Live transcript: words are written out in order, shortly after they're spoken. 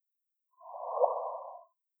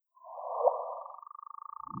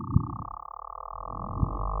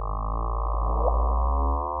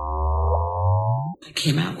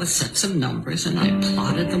came out with sets of numbers and I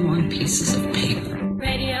plotted them on pieces of paper.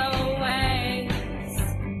 Radio waves,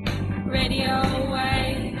 radio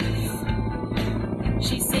waves.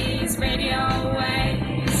 She sees radio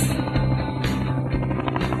waves,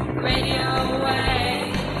 radio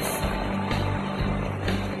waves.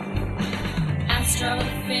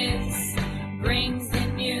 Astrophiz brings the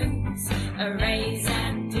news. Arrays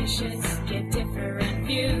and dishes give different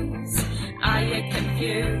views. Are you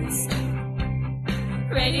confused?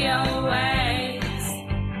 Radio waves,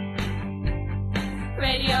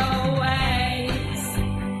 radio waves,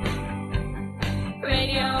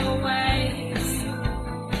 radio waves.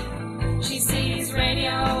 She sees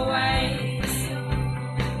radio waves,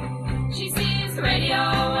 she sees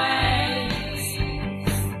radio waves.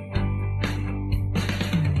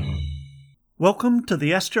 Welcome to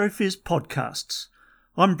the Astrophiz podcasts.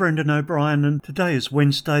 I'm Brendan O'Brien and today is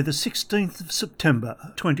Wednesday the 16th of September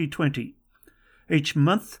 2020. Each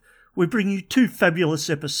month we bring you two fabulous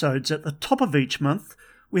episodes. At the top of each month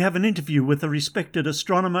we have an interview with a respected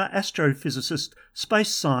astronomer, astrophysicist,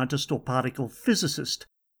 space scientist or particle physicist.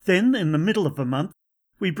 Then in the middle of the month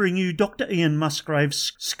we bring you Dr. Ian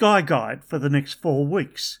Musgrave's Sky Guide for the next 4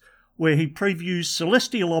 weeks, where he previews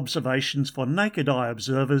celestial observations for naked eye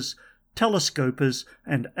observers, telescopers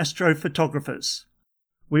and astrophotographers.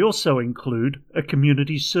 We also include a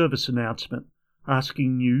community service announcement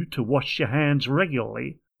asking you to wash your hands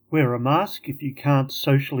regularly, wear a mask if you can't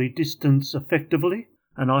socially distance effectively,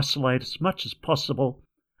 and isolate as much as possible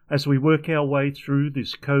as we work our way through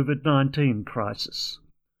this COVID-19 crisis.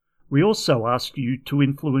 We also ask you to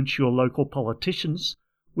influence your local politicians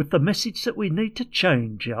with the message that we need to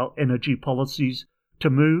change our energy policies to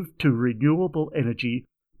move to renewable energy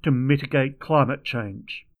to mitigate climate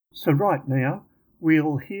change. So right now,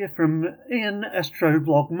 we'll hear from Ian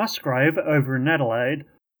Astroblog Musgrave over in Adelaide,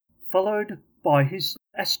 followed by his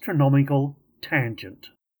astronomical tangent.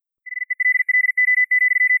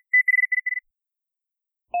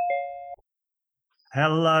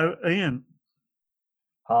 Hello, Ian.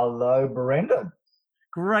 Hello, Brendan.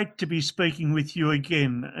 Great to be speaking with you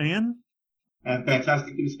again, Ian. And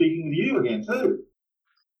fantastic to be speaking with you again too.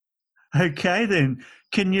 Okay then,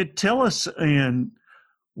 can you tell us, Ian,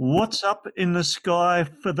 what's up in the sky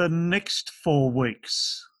for the next 4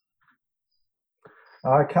 weeks?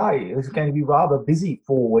 Okay, this is going to be rather busy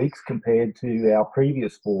 4 weeks compared to our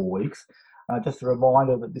previous 4 weeks. Just a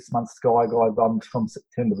reminder that this month's Sky Guide runs from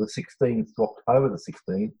September the 16th to October the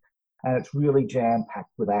 16th, and it's really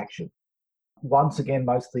jam-packed with action. Once again,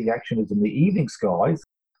 most of the action is in the evening skies.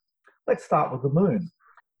 Let's start with the moon.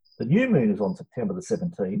 The new moon is on September the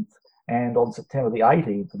 17th, and on September the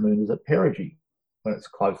 18th, the moon is at perigee, when it's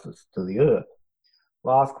closest to the Earth.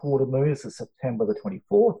 Last quarter moon is September the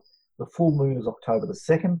 24th, the full moon is October the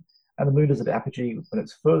 2nd, and the moon is at apogee when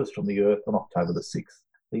it's furthest from the Earth on October the 6th.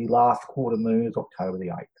 The last quarter moon is October the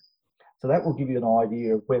 8th. So that will give you an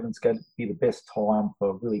idea of when it's going to be the best time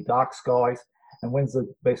for really dark skies and when's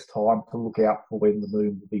the best time to look out for when the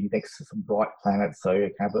moon will be next to some bright planets, so you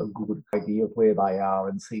can have a good idea of where they are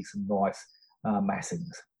and see some nice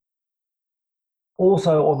massings.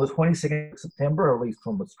 Also, on the 22nd of September, at least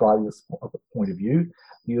from Australia's point of view,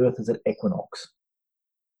 the Earth is at equinox.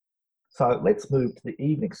 So let's move to the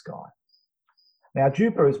evening sky. Now,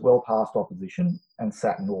 Jupiter is well past opposition, and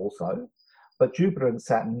Saturn also, but Jupiter and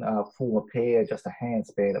Saturn form a pair just a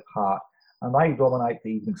handspan apart, and they dominate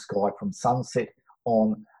the evening sky from sunset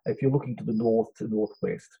on, if you're looking to the north to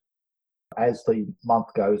northwest. As the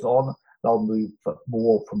month goes on, they'll move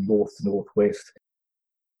more from north to northwest.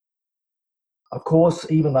 Of course,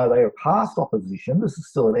 even though they are past opposition, this is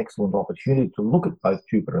still an excellent opportunity to look at both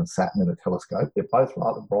Jupiter and Saturn in a telescope. They're both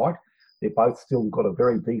rather bright. They've both still got a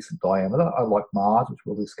very decent diameter, unlike Mars, which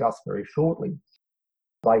we'll discuss very shortly.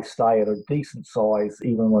 They stay at a decent size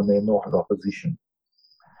even when they're not at opposition.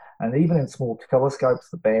 And even in small telescopes,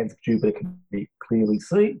 the bands of Jupiter can be clearly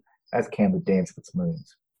seen, as can the dance of its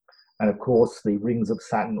moons. And of course, the rings of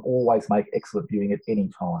Saturn always make excellent viewing at any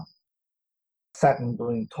time. Saturn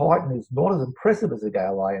moon Titan is not as impressive as the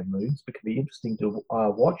Galilean moons, but can be interesting to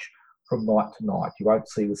watch from night to night. You won't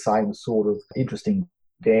see the same sort of interesting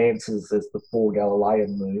dances as the 4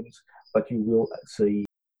 Galilean moons, but you will see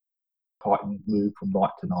Titan move from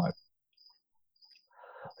night to night.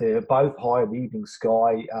 They're both high in the evening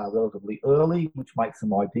sky relatively early, which makes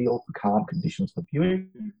them ideal for calm conditions for viewing.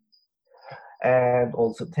 And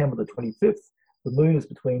on September the 25th, the moon is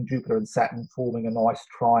between Jupiter and Saturn, forming a nice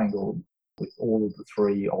triangle with all of the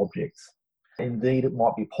 3 objects. Indeed, it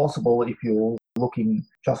might be possible, if you're looking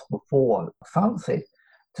just before sunset,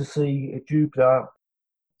 to see Jupiter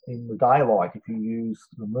in the daylight. If you use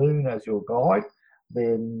the moon as your guide,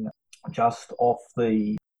 then just off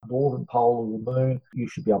the northern pole of the moon, you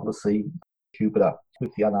should be able to see Jupiter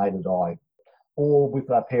with the unaided eye, or with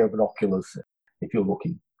a pair of binoculars if you're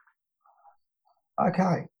looking.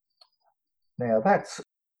 Okay, now that's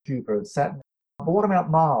Jupiter and Saturn. But what about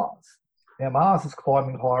Mars? Now, Mars is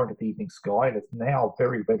climbing higher into the evening sky, and it's now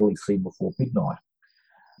very readily seen before midnight.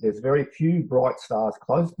 There's very few bright stars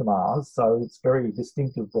close to Mars, so its very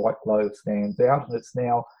distinctive bright glow stands out, and it's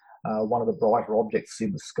now one of the brighter objects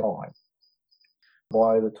in the sky.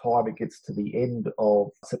 By the time it gets to the end of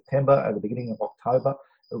September and the beginning of October,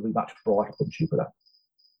 it'll be much brighter than Jupiter.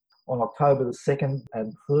 On October the 2nd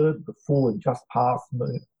and 3rd, the full and just past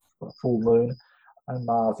full moon and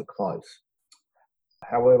Mars are close.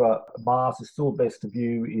 However, Mars is still best to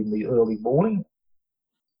view in the early morning.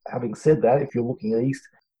 Having said that, if you're looking east,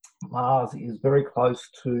 Mars is very close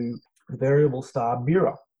to the variable star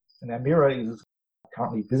Mira. And now Mira is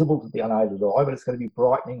currently visible to the unaided eye, but it's going to be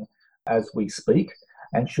brightening as we speak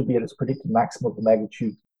and should be at its predicted maximum of the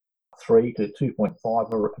magnitude 3 to 2.5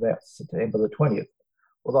 or about September the 20th.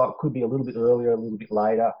 Although it could be a little bit earlier, a little bit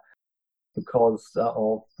later, because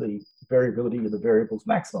of the variability of the variable's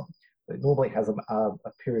maximum. It normally has a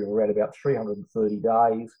period of around about 330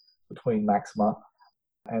 days between maxima,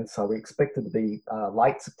 and so we expect it to be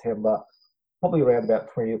late September, probably around about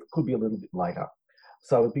 20th, could be a little bit later.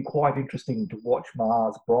 So it'd be quite interesting to watch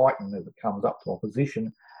Mars brighten as it comes up to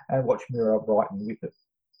opposition and watch Mira brighten with it.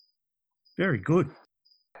 Very good.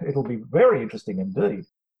 It'll be very interesting indeed.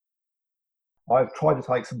 I've tried to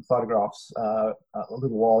take some photographs a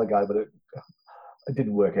little while ago, but it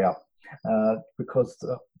didn't work out because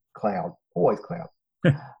cloud, always cloud.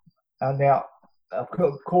 Now, of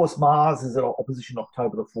course, Mars is at opposition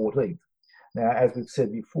October the 14th. Now, as we've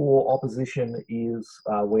said before, opposition is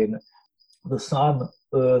when the Sun,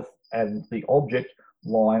 Earth, and the object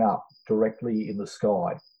line up directly in the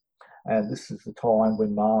sky. And this is the time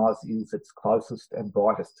when Mars is its closest and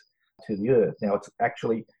brightest to the Earth. Now, it's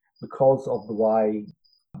actually because of the way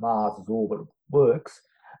Mars's orbit works,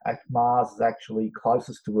 Mars is actually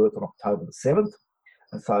closest to Earth on October the 7th.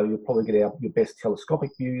 And so you'll probably get your best telescopic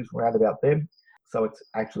views around about then. So it's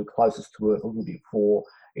actually closest to Earth a little bit before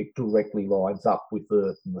it directly lines up with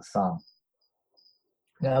Earth and the Sun.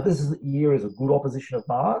 Now, this year is a good opposition of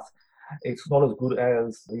Mars. It's not as good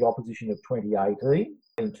as the opposition of 2018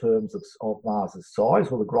 in terms of Mars's size,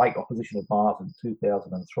 or the great opposition of Mars in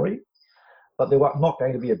 2003. But there was not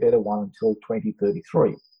going to be a better one until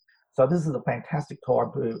 2033. So this is a fantastic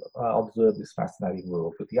time to observe this fascinating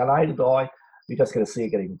world. With the unaided eye, you're just going to see it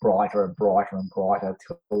getting brighter and brighter and brighter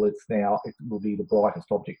till it will be the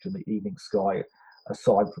brightest object in the evening sky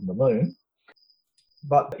aside from the moon.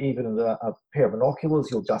 But even in a pair of binoculars,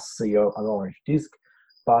 you'll just see an orange disk.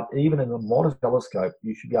 But even in a modest telescope,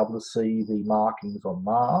 you should be able to see the markings on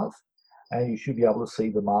Mars, and you should be able to see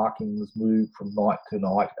the markings move from night to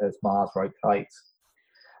night as Mars rotates.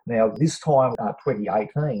 Now, this time,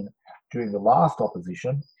 2018, during the last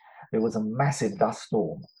opposition, there was a massive dust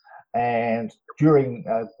storm. And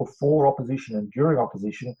before opposition and during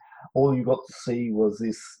opposition, all you got to see was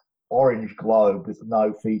this orange globe with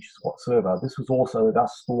no features whatsoever. This was also a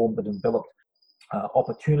dust storm that enveloped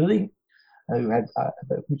Opportunity,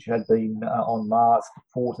 which had been on Mars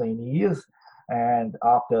for 14 years. And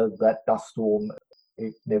after that dust storm,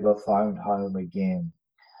 it never phoned home again.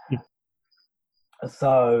 Yeah.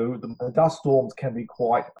 So the dust storms can be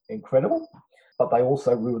quite incredible, but they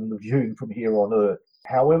also ruin the viewing from here on Earth.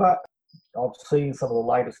 However, I've seen some of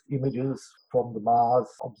the latest images from the Mars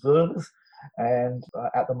observers, and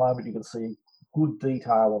at the moment you can see good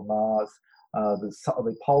detail on Mars.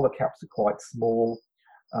 The polar caps are quite small,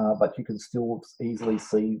 but you can still easily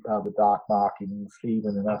see the dark markings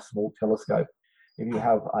even in a small telescope. If you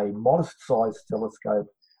have a modest-sized telescope,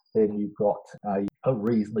 then you've got a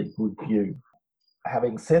reasonably good view.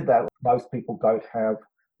 Having said that, most people don't have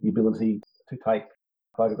the ability to take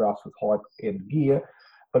photographs with high-end gear,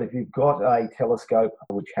 but if you've got a telescope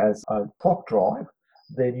which has a clock drive,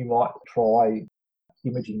 then you might try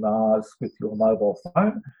imaging Mars with your mobile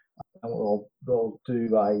phone. And they'll do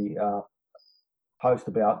a post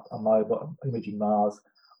about imaging Mars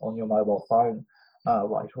on your mobile phone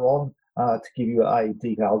later on to give you a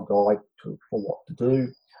detailed guide for what to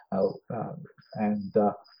do,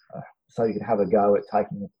 so you can have a go at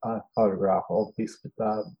taking a photograph of this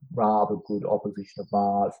rather good opposition of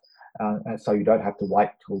Mars, and so you don't have to wait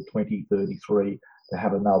till 2033 to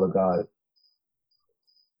have another go.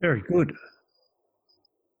 Very good.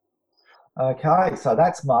 Okay, so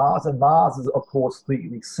that's Mars, and Mars is, of course,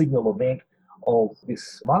 the signal event of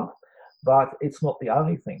this month, but it's not the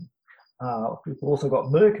only thing. We've also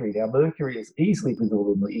got Mercury. Now, Mercury is easily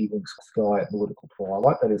visible in the evening sky at nautical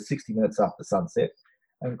twilight, that is 60 minutes after sunset,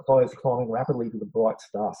 and climbing rapidly to the bright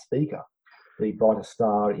star Spica, the brightest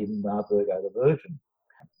star in Virgo the Virgin.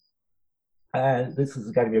 And this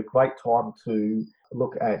is going to be a great time to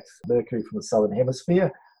look at Mercury from the southern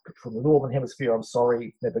hemisphere. From the northern hemisphere, I'm sorry,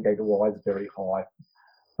 it's never going to rise very high,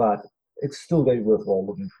 but it's still going to be worthwhile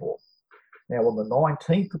looking for. Now, on the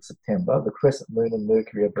 19th of September, the crescent moon and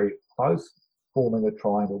Mercury are very close, forming a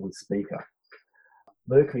triangle with Spica.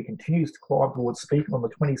 Mercury continues to climb towards Spica. On the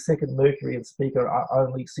 22nd, Mercury and Spica are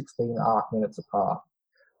only 16 arc minutes apart.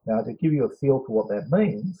 Now, to give you a feel for what that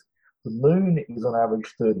means, the moon is on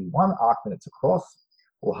average 31 arc minutes across,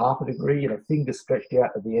 or half a degree, and a finger stretched out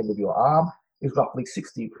at the end of your arm is roughly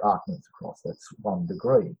 60 arc minutes across. That's 1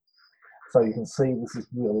 degree. So you can see this is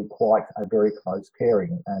really quite a very close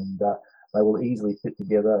pairing, and they will easily fit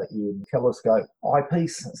together in telescope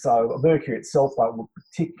eyepiece. So Mercury itself won't look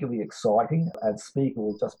particularly exciting, and Spica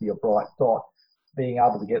will just be a bright dot. Being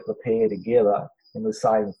able to get the pair together in the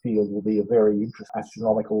same field will be a very interesting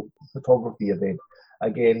astronomical photography event.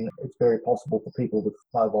 Again, it's very possible for people with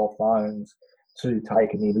mobile phones to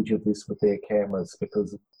take an image of this with their cameras,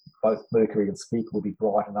 because both Mercury and Spica will be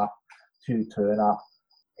bright enough to turn up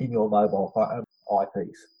in your mobile phone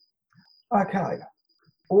eyepiece. Okay.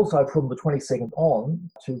 Also, from the 22nd on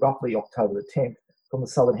to roughly October the 10th, from the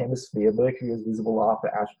southern hemisphere, Mercury is visible after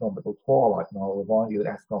astronomical twilight. And I'll remind you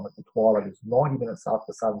that astronomical twilight is 90 minutes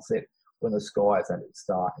after sunset, when the sky is at its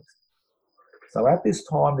darkest. So at this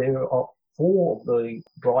time, there are 4 of the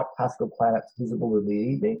bright Pascal planets visible in the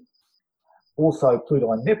evening. Also,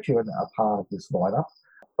 Pluto and Neptune are part of this lineup,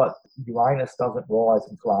 but Uranus doesn't rise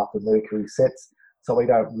until after Mercury sets, so we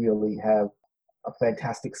don't really have a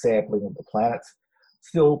fantastic sampling of the planets.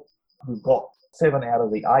 Still, we've got 7 out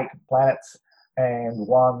of the 8 planets and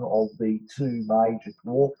 1 of the 2 major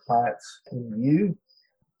dwarf planets in view,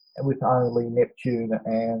 with only Neptune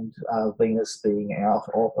and Venus being out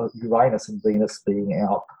of Uranus and Venus being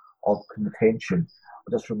out of contention.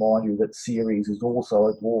 I'll just remind you that Ceres is also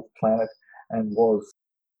a dwarf planet and was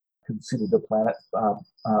considered a planet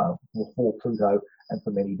before Pluto and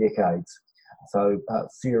for many decades. So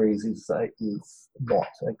Ceres is not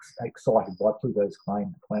excited by Pluto's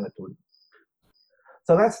claim to planethood.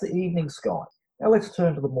 So that's the evening sky. Now let's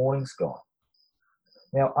turn to the morning sky.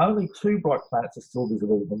 Now, only 2 bright planets are still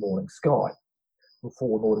visible in the morning sky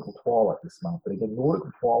before nautical twilight this month. But again,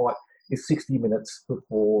 nautical twilight is 60 minutes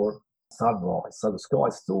before sunrise. So the sky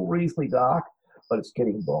is still reasonably dark, but it's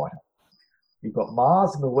getting brighter. You've got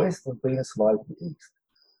Mars in the west and Venus low to the east.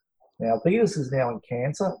 Now, Venus is now in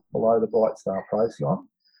Cancer, below the bright star Procyon,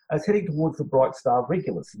 and it's heading towards the bright star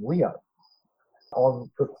Regulus in Leo.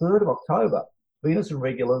 On the 3rd of October, Venus and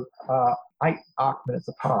Regulus are 8 arc minutes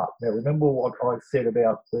apart. Now, remember what I said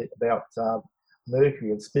about Mercury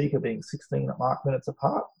and Spica being 16 arc minutes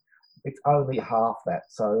apart? It's only half that,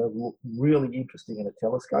 so they look really interesting in a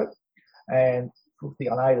telescope. And with the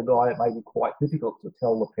unaided eye, it may be quite difficult to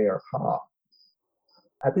tell the pair apart.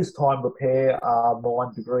 At this time, the pair are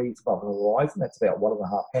 9 degrees above the horizon. That's about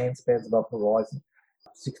 1.5 hand spans above the horizon,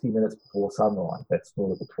 60 minutes before sunrise. That's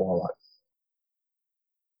nautical twilight.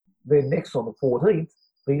 Then next on the 14th,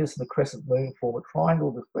 Venus and the crescent moon form a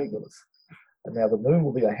triangle with Regulus. And now the moon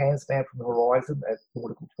will be a handspan from the horizon at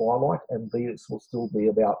nautical twilight, and Venus will still be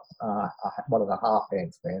about 1.5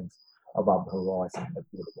 handspans above the horizon at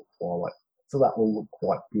nautical twilight. So that will look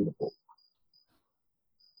quite beautiful.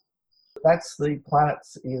 That's the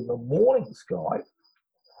planets in the morning sky.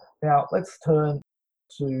 Now let's turn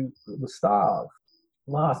to the stars.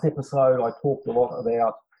 Last episode, I talked a lot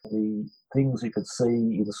about the things you could see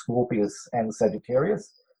in the Scorpius and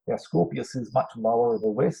Sagittarius. Now, Scorpius is much lower in the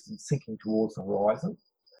west and sinking towards the horizon.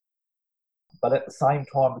 But at the same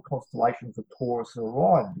time, the constellations of Taurus and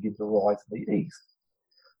Orion begin to rise in the east.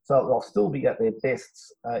 So they'll still be at their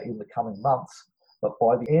bests in the coming months. But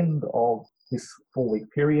by the end of this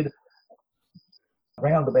 4-week period,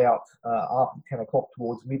 around about after 10 o'clock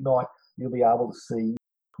towards midnight, you'll be able to see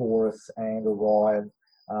Taurus and Orion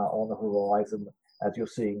on the horizon as you're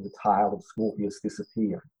seeing the tail of Scorpius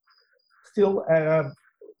disappear. Still,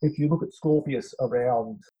 if you look at Scorpius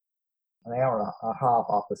around an hour and a half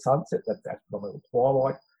after sunset, that's astronomical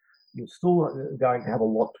twilight, you're still going to have a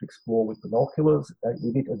lot to explore with binoculars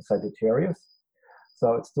with it and Sagittarius.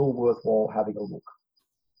 So it's still worthwhile having a look.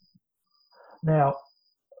 Now,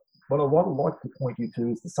 what I would like to point you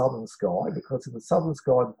to is the southern sky, because in the southern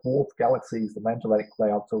sky, the dwarf galaxies, the Magellanic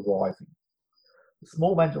Clouds, are rising. The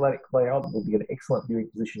small Magellanic Cloud will be an excellent viewing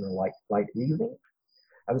position in late evening,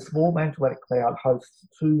 and the small Magellanic Cloud hosts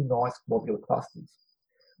 2 nice globular clusters.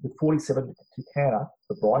 with 47 Tucana,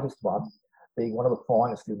 the brightest one, being one of the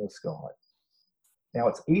finest in the sky. Now,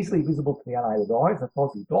 it's easily visible to the unaided eye as a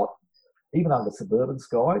fuzzy dot, even under suburban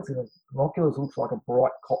skies, and the binoculars looks like a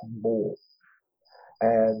bright cotton ball.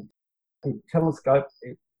 And in telescope,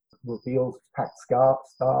 it reveals packed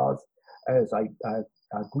stars as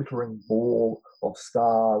a glittering ball of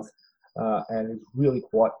stars, and is really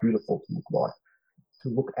quite beautiful to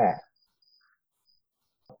look at.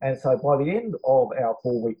 And so by the end of our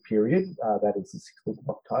 4-week period, that is the 16th of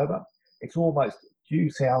October, it's almost due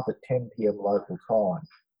south at 10 p.m. local time.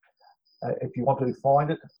 If you want to find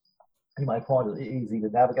it, you may find it easy to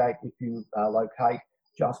navigate. If you locate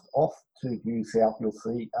just off to due south, you'll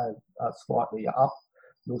see slightly up,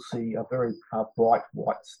 you'll see a very bright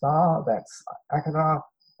white star. That's Achernar.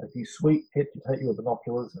 If you take your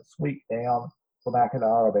binoculars and sweep down from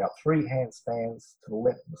Achernar about 3 hand spans to the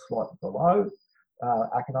left and slightly below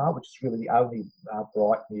Achernar, which is really the only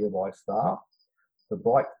bright nearby star.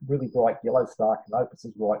 The really bright yellow star Canopus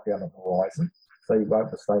is right down on the horizon, so you won't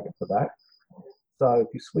mistake it for that. So if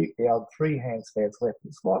you sweep down 3 hand spans left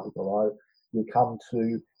and slightly below, you come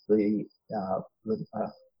to the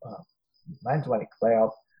Magellanic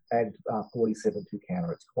Cloud and 47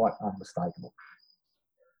 Tucana. It's quite unmistakable.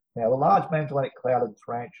 Now, the Large Magellanic Cloud and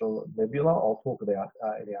Tarantula Nebula I'll talk about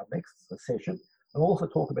in our next session, and also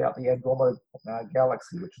talk about the Andromeda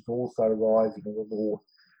Galaxy, which is also rising in the north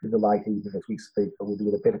in the late evening as we speak, but we'll be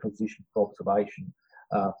in a better position for observation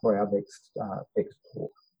for our next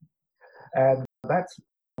talk. And that's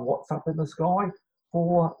what's up in the sky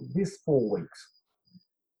for this 4 weeks.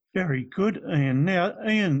 Very good, Ian. Now,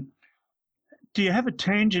 Ian, do you have a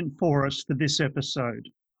tangent for us for this episode?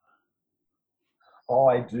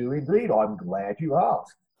 I do indeed. I'm glad you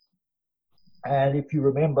asked. And if you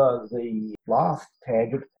remember the last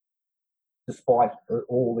tangent, despite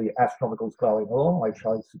all the astronomicals going along, I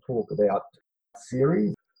chose to talk about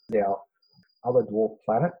Ceres, our other dwarf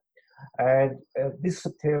planet. And this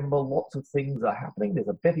September, lots of things are happening. There's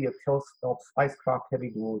a bevy of spacecraft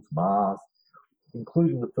heading towards Mars,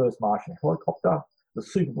 including the first Martian helicopter, the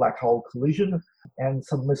super black hole collision, and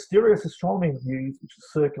some mysterious astronomy news which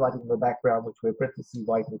is circulating in the background, which we're breathlessly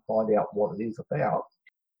waiting to find out what it is about.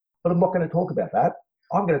 But I'm not going to talk about that.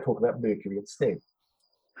 I'm going to talk about Mercury instead.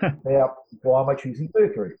 Now, why am I choosing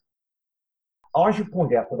Mercury? I should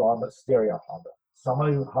point out that I'm a stereo hunter,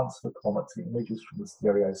 someone who hunts for comets and images from the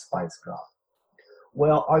stereo spacecraft.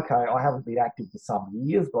 Well, okay, I haven't been active for some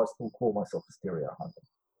years, but I still call myself a stereo hunter.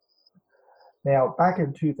 Now, back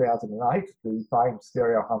in 2008, the famed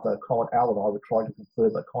stereo hunter Comet L and I were trying to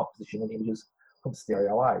confirm a comet position in images from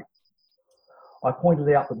stereo A. I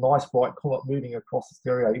pointed out the nice bright comet moving across the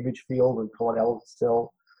stereo image field, and Comet L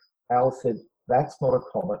said, "That's not a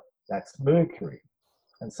comet, that's Mercury."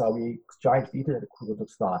 And so we exchanged the internet equivalent of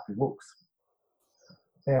startling looks.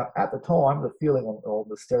 Now, at the time, the feeling on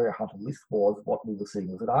the stereo hunter list was what we were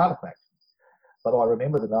seeing as an artifact. But I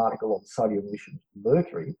remembered an article on sodium emissions from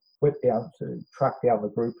Mercury, went down to track down the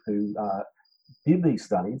group who did these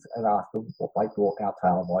studies and asked them what they thought our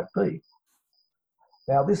tale might be.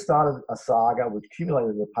 Now, this started a saga which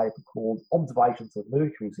accumulated in a paper called Observations of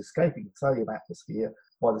Mercury's Escaping Sodium Atmosphere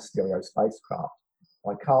by the Stereo Spacecraft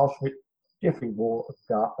by Carl Schmidt, Geoffrey Moore,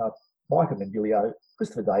 Michael Mendilio,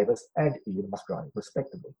 Christopher Davis, and Ian Musgrave,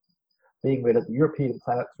 respectively, being read at the European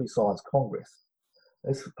Planetary Science Congress.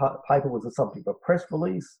 This paper was the subject of a press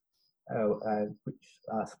release, which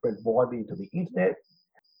spread widely to the internet,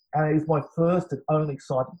 and it is my first and only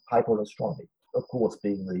scientific paper on astronomy, of course,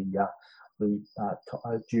 being the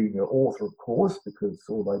junior author, of course, because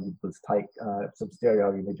all they did was take some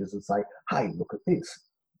stereo images and say, "Hey, look at this."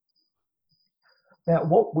 Now,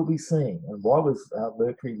 what were we seeing, and why was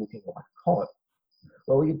Mercury looking like a comet?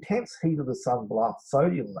 Well, the intense heat of the sun blasts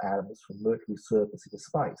sodium atoms from Mercury's surface into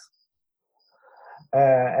space.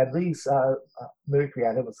 And these mercury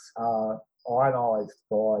atoms are ionized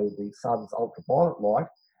by the sun's ultraviolet light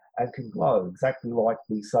and can glow exactly like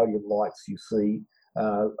the sodium lights you see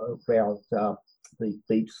around the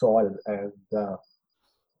beach side and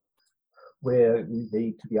where you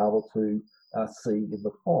need to be able to see in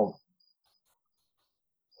the fog.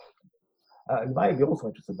 You may be also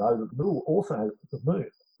interested to know that the moon also has the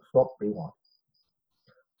moon. Stop, rewind.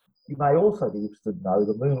 You may also be interested to know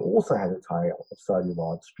the moon also has a tail of sodium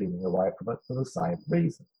ion streaming away from it for the same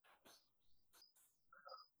reason.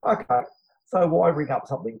 Okay, so why bring up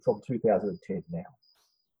something from 2010 now?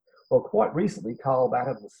 Well, quite recently, Carl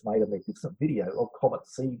Adams made a magnificent video of Comet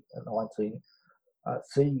C19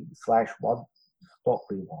 C/1 stop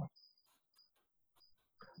rewind.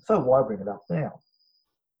 So why bring it up now?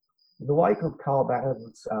 In the wake of Carl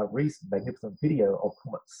Batten's recent magnificent video of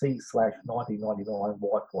Comet C/1999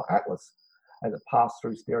 Whitefly Atlas as it passed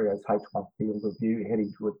through Stereo's H1 field of view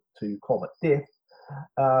heading to Comet Death,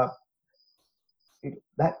 that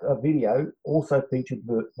video also featured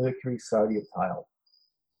Mercury's sodium tail.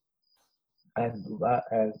 And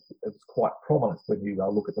it's quite prominent when you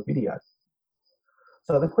look at the video.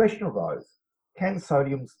 So the question arose, can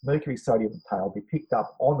Mercury's sodium tail be picked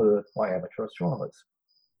up on Earth by amateur astronomers?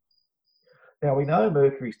 Now we know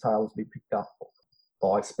Mercury's tail has been picked up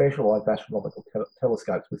by specialised astronomical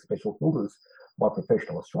telescopes with special filters by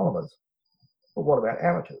professional astronomers. But what about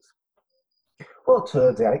amateurs? Well, it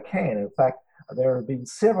turns out it can. In fact, there have been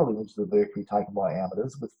several images of Mercury taken by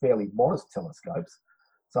amateurs with fairly modest telescopes.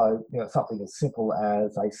 So, something as simple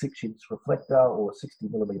as a 6-inch reflector or a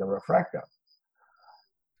 60mm refractor.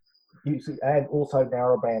 And also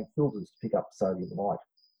narrowband filters to pick up sodium light.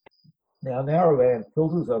 Now, narrowband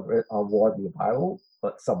filters are widely available,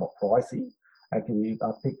 but somewhat pricey, and can be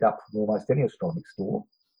picked up from almost any astronomy store.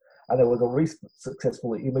 And there was a recent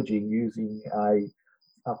successful imaging using a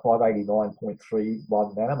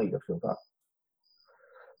 589.31 nanometer filter.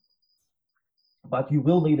 But you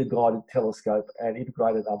will need a guided telescope and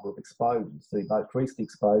integrate a number of exposures. The most recent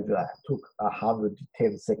exposure took 100 to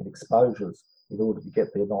 10-second exposures in order to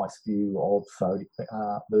get their nice view of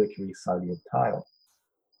Mercury's sodium tail.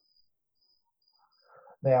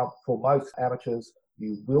 Now, for most amateurs,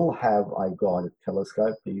 you will have a guided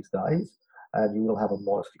telescope these days, and you will have a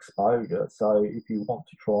modest exposure. So if you want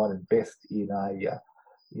to try and invest in a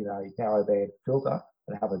narrowband filter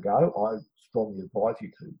and have a go, I strongly advise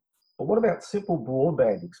you to. But what about simple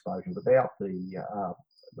broadband exposure without the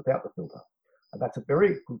filter? And that's a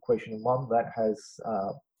very good question, and one that has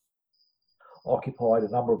occupied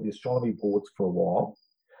a number of the astronomy boards for a while,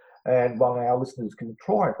 and one of our listeners can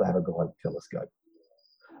try if they have a guided telescope.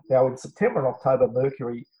 Now, in September and October,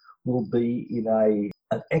 Mercury will be in an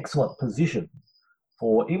excellent position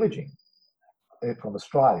for imaging from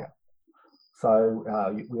Australia. So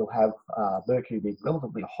we'll have Mercury being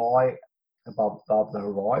relatively high above the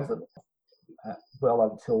horizon, well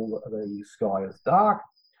until the sky is dark,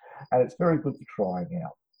 and it's very good for trying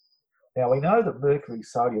out. Now, we know that Mercury's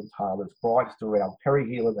sodium tail is brightest around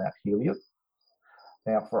perihelion and aphelion.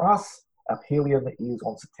 Now, for us, aphelion is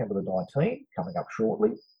on September the 19th, coming up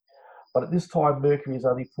shortly, but at this time, Mercury is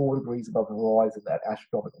only 4 degrees above the horizon at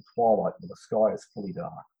astronomical twilight when the sky is fully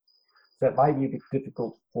dark. So it may be a bit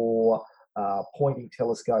difficult for pointing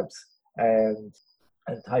telescopes and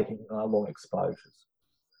taking long exposures.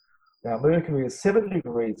 Now, Mercury is 7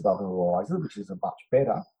 degrees above the horizon, which is much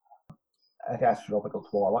better at astronomical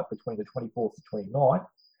twilight between the 24th and 29th,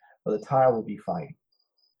 but the tail will be fading.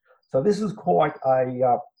 So this is quite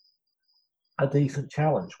a decent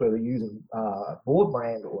challenge, whether using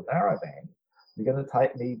broadband or narrowband. You're going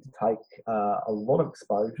to need to take a lot of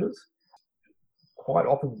exposures. Quite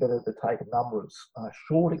often better to take a number of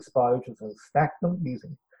short exposures and stack them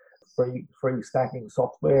using free stacking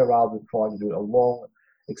software rather than trying to do a long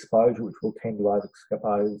exposure, which will tend to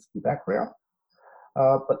overexpose the background.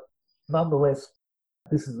 But nonetheless,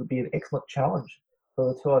 this will be an excellent challenge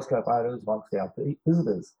for the telescope owners amongst our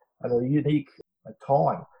visitors, and a unique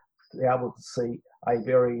time to be able to see a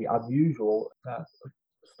very unusual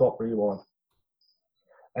stop rewind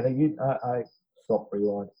and a stop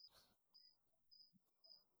rewind,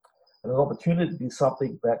 and an opportunity to do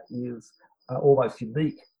something that is almost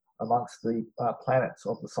unique amongst the planets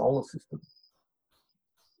of the solar system.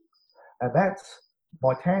 And that's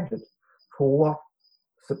my tangent for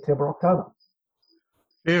September, October.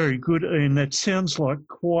 Very good, Ian. That sounds like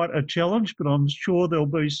quite a challenge, but I'm sure there'll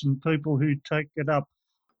be some people who take it up.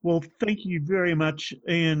 Well, thank you very much,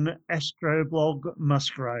 Ian Astroblog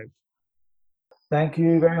Musgrave. Thank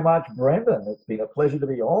you very much, Brendan. It's been a pleasure to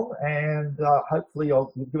be on, and hopefully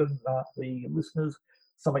I've given the listeners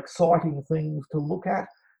some exciting things to look at.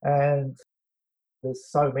 And there's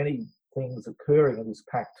so many things occurring in this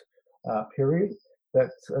packed period that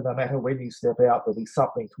no matter when you step out, there'll be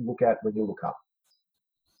something to look at when you look up.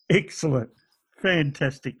 Excellent.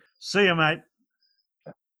 Fantastic. See you, mate.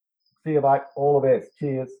 See you, mate. All the best.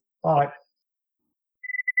 Cheers. Bye.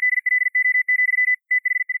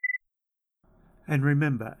 And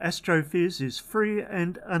remember, Astrophiz is free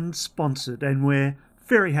and unsponsored, and we're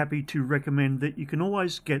very happy to recommend that you can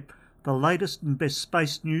always get the latest and best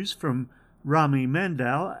space news from Rami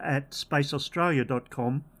Mandow at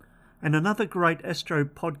spaceaustralia.com. And another great astro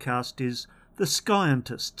podcast is The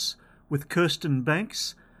Scientists with Kirsten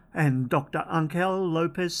Banks and Dr. Angel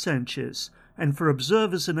Lopez Sanchez. And for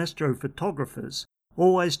observers and astrophotographers,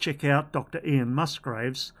 always check out Dr. Ian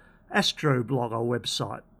Musgrave's Astroblogger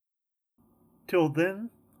website. Till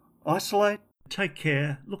then, isolate, take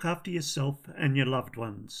care, look after yourself and your loved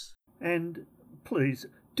ones. And please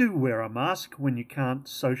do wear a mask when you can't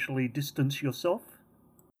socially distance yourself.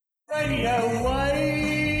 Radio 1.